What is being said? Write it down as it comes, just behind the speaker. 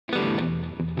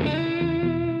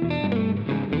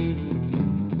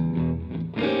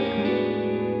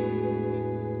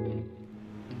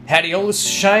Howdy all, this is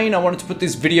Shane. I wanted to put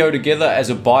this video together as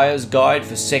a buyer's guide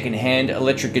for second-hand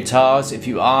electric guitars. If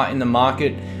you are in the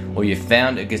market or you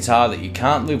found a guitar that you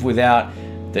can't live without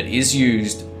that is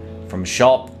used from a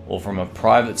shop or from a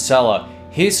private seller,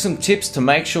 here's some tips to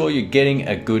make sure you're getting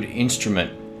a good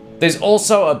instrument. There's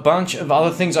also a bunch of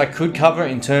other things I could cover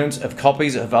in terms of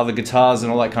copies of other guitars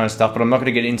and all that kind of stuff, but I'm not going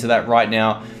to get into that right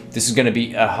now. This is going to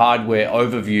be a hardware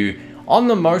overview on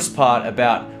the most part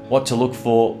about what to look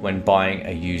for when buying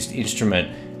a used instrument,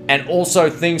 and also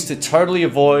things to totally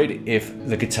avoid if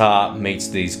the guitar meets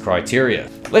these criteria.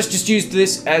 Let's just use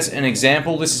this as an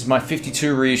example. This is my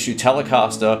 52 reissue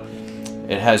Telecaster.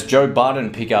 It has Joe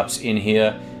Budden pickups in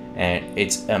here, and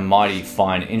it's a mighty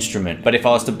fine instrument. But if I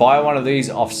was to buy one of these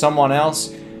off someone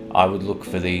else, I would look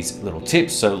for these little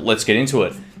tips. So let's get into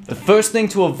it. The first thing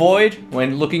to avoid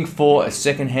when looking for a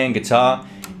second-hand guitar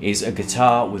is a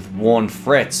guitar with worn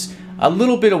frets. A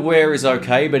little bit of wear is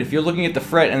okay, but if you're looking at the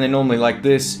fret and they're normally like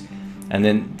this, and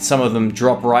then some of them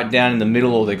drop right down in the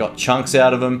middle, or they got chunks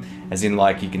out of them, as in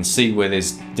like you can see where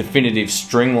there's definitive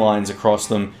string lines across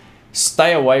them,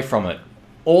 stay away from it.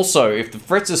 Also, if the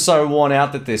frets are so worn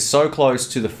out that they're so close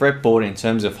to the fretboard in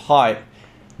terms of height,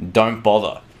 don't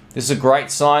bother. This is a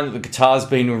great sign that the guitar's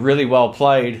been really well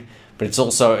played, but it's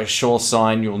also a sure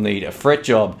sign you'll need a fret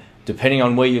job. Depending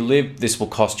on where you live, this will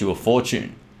cost you a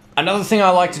fortune. Another thing I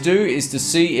like to do is to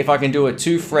see if I can do a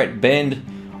 2-fret bend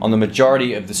on the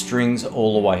majority of the strings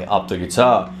all the way up the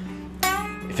guitar.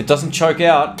 If it doesn't choke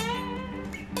out,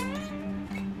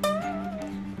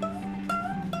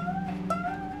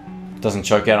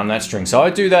 on that string. So I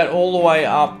do that all the way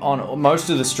up on most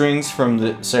of the strings from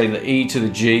the, say, the E to the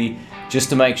G, just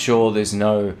to make sure there's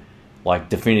no like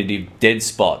definitive dead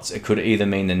spots. It could either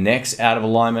mean the neck's out of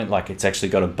alignment, like it's actually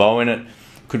got a bow in it.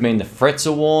 Could mean the frets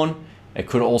are worn. It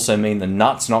could also mean the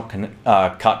nut's not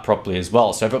cut properly as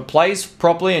well. So if it plays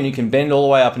properly and you can bend all the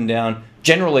way up and down,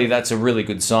 generally that's a really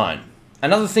good sign.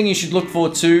 Another thing you should look for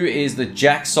too is the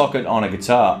jack socket on a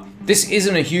guitar. This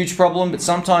isn't a huge problem, but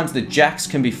sometimes the jacks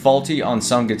can be faulty on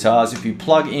some guitars. If you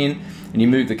plug in and you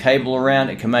move the cable around,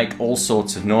 it can make all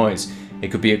sorts of noise. It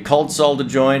could be a cold solder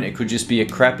joint, it could just be a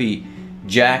crappy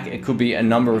jack, it could be a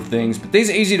number of things, but these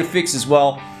are easy to fix as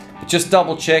well. But just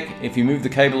double check if you move the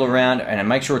cable around and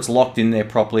make sure it's locked in there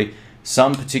properly.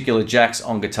 Some particular jacks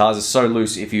on guitars are so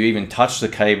loose, if you even touch the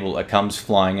cable, it comes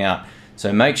flying out.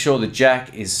 So make sure the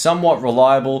jack is somewhat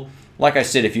reliable. Like I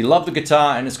said, if you love the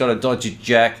guitar and it's got a dodgy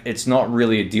jack, it's not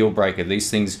really a deal breaker. These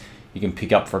things you can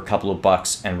pick up for a couple of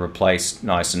bucks and replace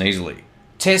nice and easily.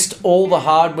 Test all the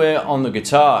hardware on the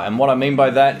guitar, and what I mean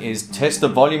by that is test the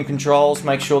volume controls,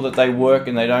 make sure that they work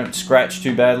and they don't scratch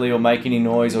too badly or make any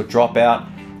noise or drop out.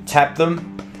 Tap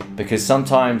them, because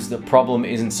sometimes the problem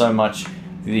isn't so much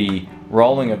the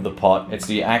rolling of the pot, it's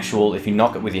the actual, if you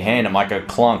knock it with your hand, it might go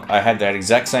clunk. I had that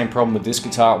exact same problem with this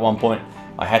guitar at one point.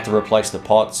 I had to replace the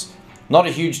pots. Not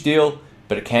a huge deal,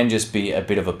 but it can just be a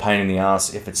bit of a pain in the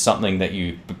ass if it's something that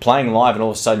you're playing live and all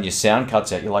of a sudden your sound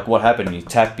cuts out. You're like, what happened? You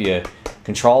tap your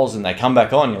controls and they come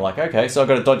back on. You're like, okay, so I've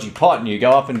got a dodgy pot, and you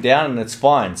go up and down and it's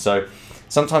fine. So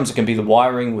sometimes it can be the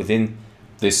wiring within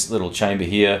this little chamber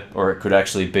here, or it could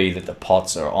actually be that the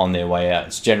pots are on their way out.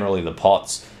 It's generally the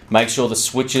pots. Make sure the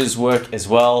switches work as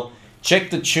well.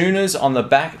 Check the tuners on the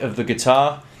back of the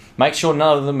guitar. Make sure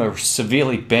none of them are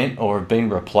severely bent or have been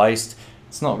replaced.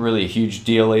 It's not really a huge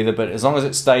deal either, but as long as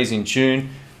it stays in tune,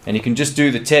 and you can just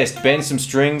do the test, bend some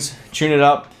strings, tune it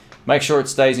up, make sure it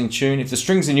stays in tune. If the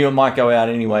strings are new, it might go out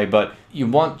anyway, but you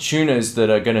want tuners that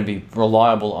are going to be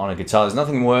reliable on a guitar. There's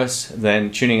nothing worse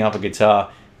than tuning up a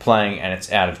guitar, playing, and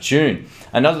it's out of tune.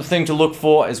 Another thing to look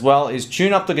for as well is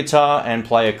tune up the guitar and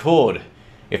play a chord.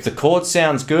 If the chord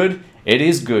sounds good, it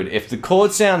is good. If the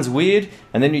chord sounds weird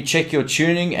and then you check your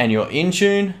tuning and you're in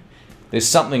tune, there's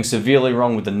something severely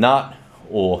wrong with the nut,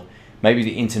 or maybe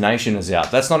the intonation is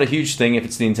out. That's not a huge thing if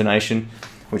it's the intonation,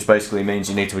 which basically means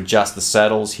you need to adjust the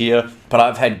saddles here. But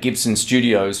I've had Gibson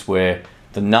studios where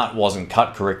the nut wasn't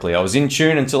cut correctly. I was in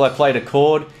tune until I played a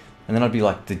chord, and then I'd be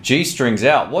like, the G string's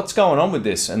out. What's going on with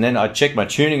this? And then I'd check my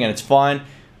tuning and it's fine.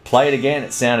 Play it again,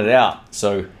 it sounded out.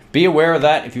 So be aware of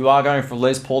that if you are going for a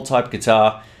Les Paul type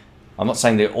guitar. I'm not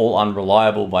saying they're all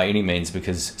unreliable by any means,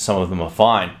 because some of them are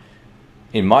fine.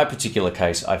 In my particular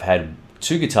case, I've had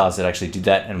 2 guitars that actually did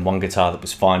that and 1 guitar that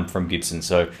was fine from Gibson.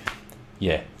 So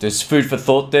yeah, there's food for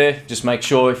thought there. Just make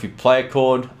sure if you play a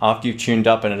chord after you've tuned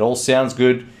up and it all sounds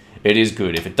good, it is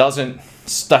good. If it doesn't,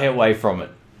 stay away from it.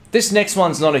 This next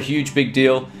one's not a huge big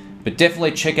deal, but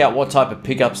definitely check out what type of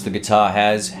pickups the guitar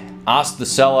has. Ask the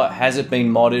seller, has it been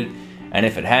modded? And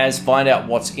if it has, find out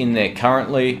what's in there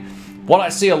currently. What I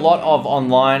see a lot of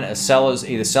online are sellers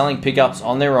either selling pickups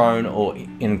on their own or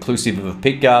inclusive of a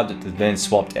pickguard that they've then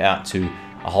swapped out to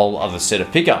a whole other set of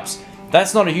pickups.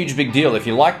 That's not a huge big deal. If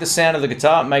you like the sound of the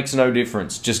guitar, it makes no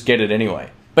difference. Just get it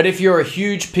anyway. But if you're a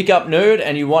huge pickup nerd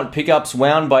and you want pickups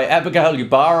wound by Abigail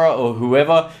Ybarra or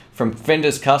whoever from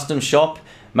Fender's Custom Shop,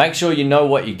 make sure you know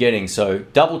what you're getting. So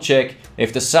double check.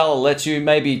 If the seller lets you,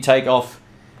 maybe take off,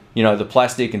 you know, the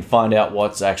plastic and find out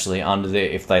what's actually under there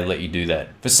if they let you do that.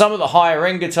 For some of the higher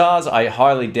end guitars, I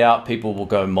highly doubt people will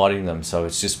go modding them. So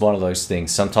it's just one of those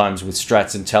things. Sometimes with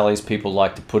Strats and Tellys, people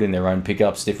like to put in their own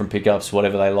pickups, different pickups,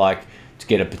 whatever they like to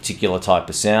get a particular type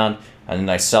of sound, and then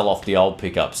they sell off the old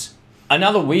pickups.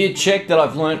 Another weird check that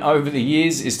I've learned over the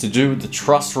years is to do with the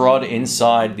truss rod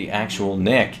inside the actual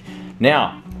neck.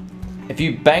 Now, if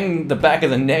you bang the back of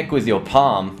the neck with your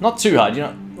palm, not too hard, you're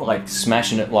not like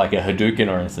smashing it like a Hadouken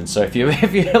or anything. So if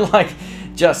you're like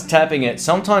just tapping it,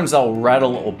 sometimes they'll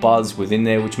rattle or buzz within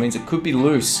there, which means it could be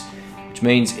loose, which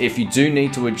means if you do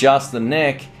need to adjust the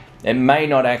neck, it may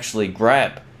not actually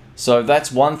grab. So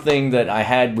that's one thing that I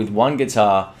had with one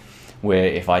guitar, where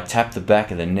if I tapped the back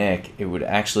of the neck, it would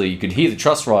actually, you could hear the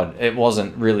truss rod, it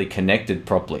wasn't really connected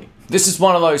properly. This is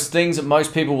one of those things that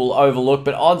most people will overlook,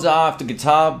 but odds are if the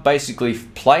guitar basically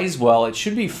plays well, it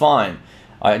should be fine.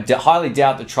 I highly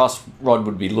doubt the truss rod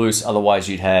would be loose, otherwise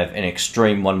you'd have an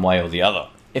extreme one way or the other.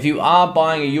 If you are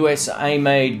buying a USA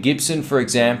made Gibson, for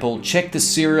example, check the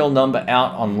serial number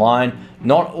out online.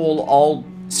 Not all old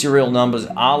serial numbers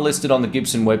are listed on the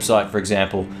Gibson website, for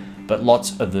example, but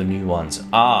lots of the new ones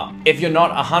are. If you're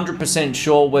not 100%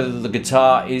 sure whether the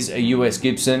guitar is a US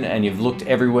Gibson and you've looked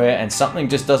everywhere and something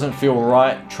just doesn't feel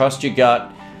right, trust your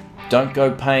gut. Don't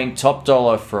go paying top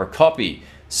dollar for a copy.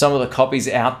 Some of the copies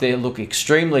out there look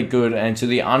extremely good, and to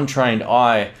the untrained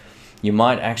eye, you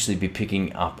might actually be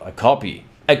picking up a copy.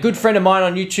 A good friend of mine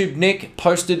on YouTube, Nick,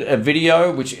 posted a video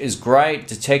which is great,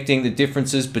 detecting the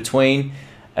differences between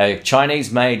a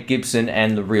Chinese-made Gibson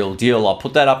and the real deal. I'll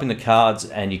put that up in the cards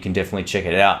and you can definitely check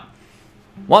it out.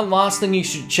 One last thing you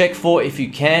should check for if you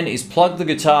can is plug the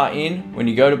guitar in when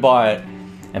you go to buy it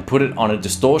and put it on a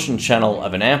distortion channel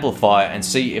of an amplifier and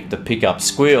see if the pickups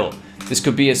squeal. This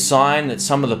could be a sign that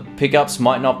some of the pickups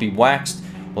might not be waxed,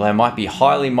 or they might be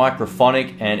highly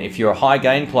microphonic, and if you're a high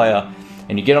gain player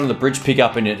and you get on the bridge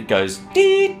pickup and it goes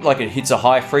deet, like it hits a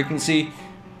high frequency,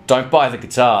 don't buy the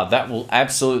guitar. That will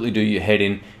absolutely do your head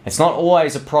in. It's not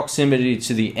always a proximity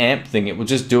to the amp thing, it will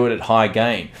just do it at high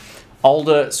gain.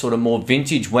 Older, sort of more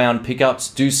vintage wound pickups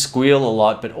do squeal a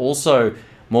lot, but also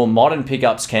more modern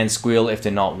pickups can squeal if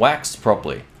they're not waxed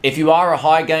properly. If you are a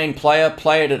high gain player,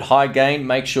 play it at high gain.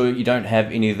 Make sure you don't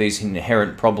have any of these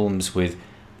inherent problems with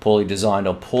poorly designed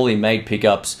or poorly made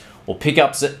pickups, or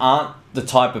pickups that aren't the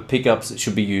type of pickups that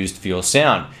should be used for your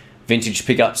sound. Vintage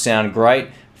pickups sound great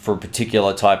for a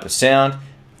particular type of sound,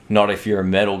 not if you're a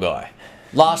metal guy.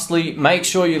 Lastly, make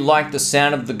sure you like the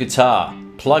sound of the guitar.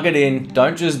 Plug it in,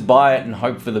 don't just buy it and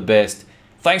hope for the best.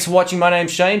 Thanks for watching, my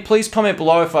name's Shane. Please comment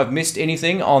below if I've missed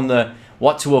anything on the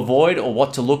what to avoid or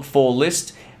what to look for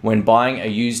list when buying a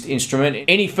used instrument.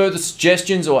 Any further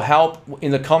suggestions or help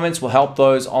in the comments will help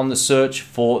those on the search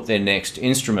for their next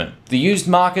instrument. The used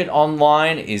market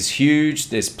online is huge.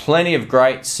 There's plenty of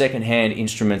great secondhand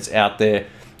instruments out there.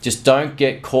 Just don't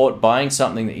get caught buying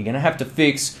something that you're going to have to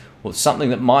fix, or something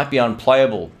that might be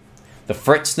unplayable. The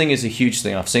frets thing is a huge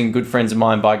thing. I've seen good friends of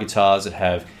mine buy guitars that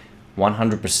have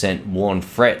 100% worn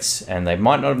frets, and they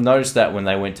might not have noticed that when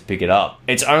they went to pick it up.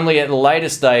 It's only at the later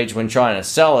stage when trying to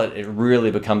sell it, it really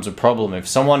becomes a problem. If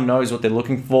someone knows what they're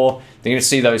looking for, they're going to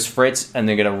see those frets and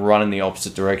they're going to run in the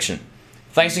opposite direction.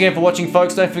 Thanks again for watching,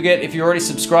 folks. Don't forget, if you're already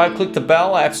subscribed, click the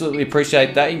bell. I absolutely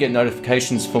appreciate that. You get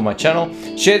notifications for my channel.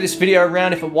 Share this video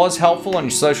around if it was helpful on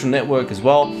your social network as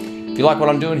well. If you like what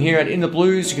I'm doing here at In The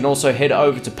Blues, you can also head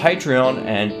over to Patreon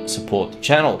and support the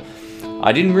channel.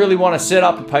 I didn't really want to set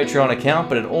up a Patreon account,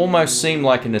 but it almost seemed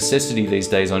like a necessity these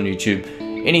days on YouTube.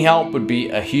 Any help would be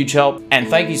a huge help. And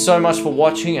thank you so much for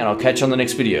watching, and I'll catch you on the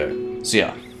next video. See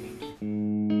ya.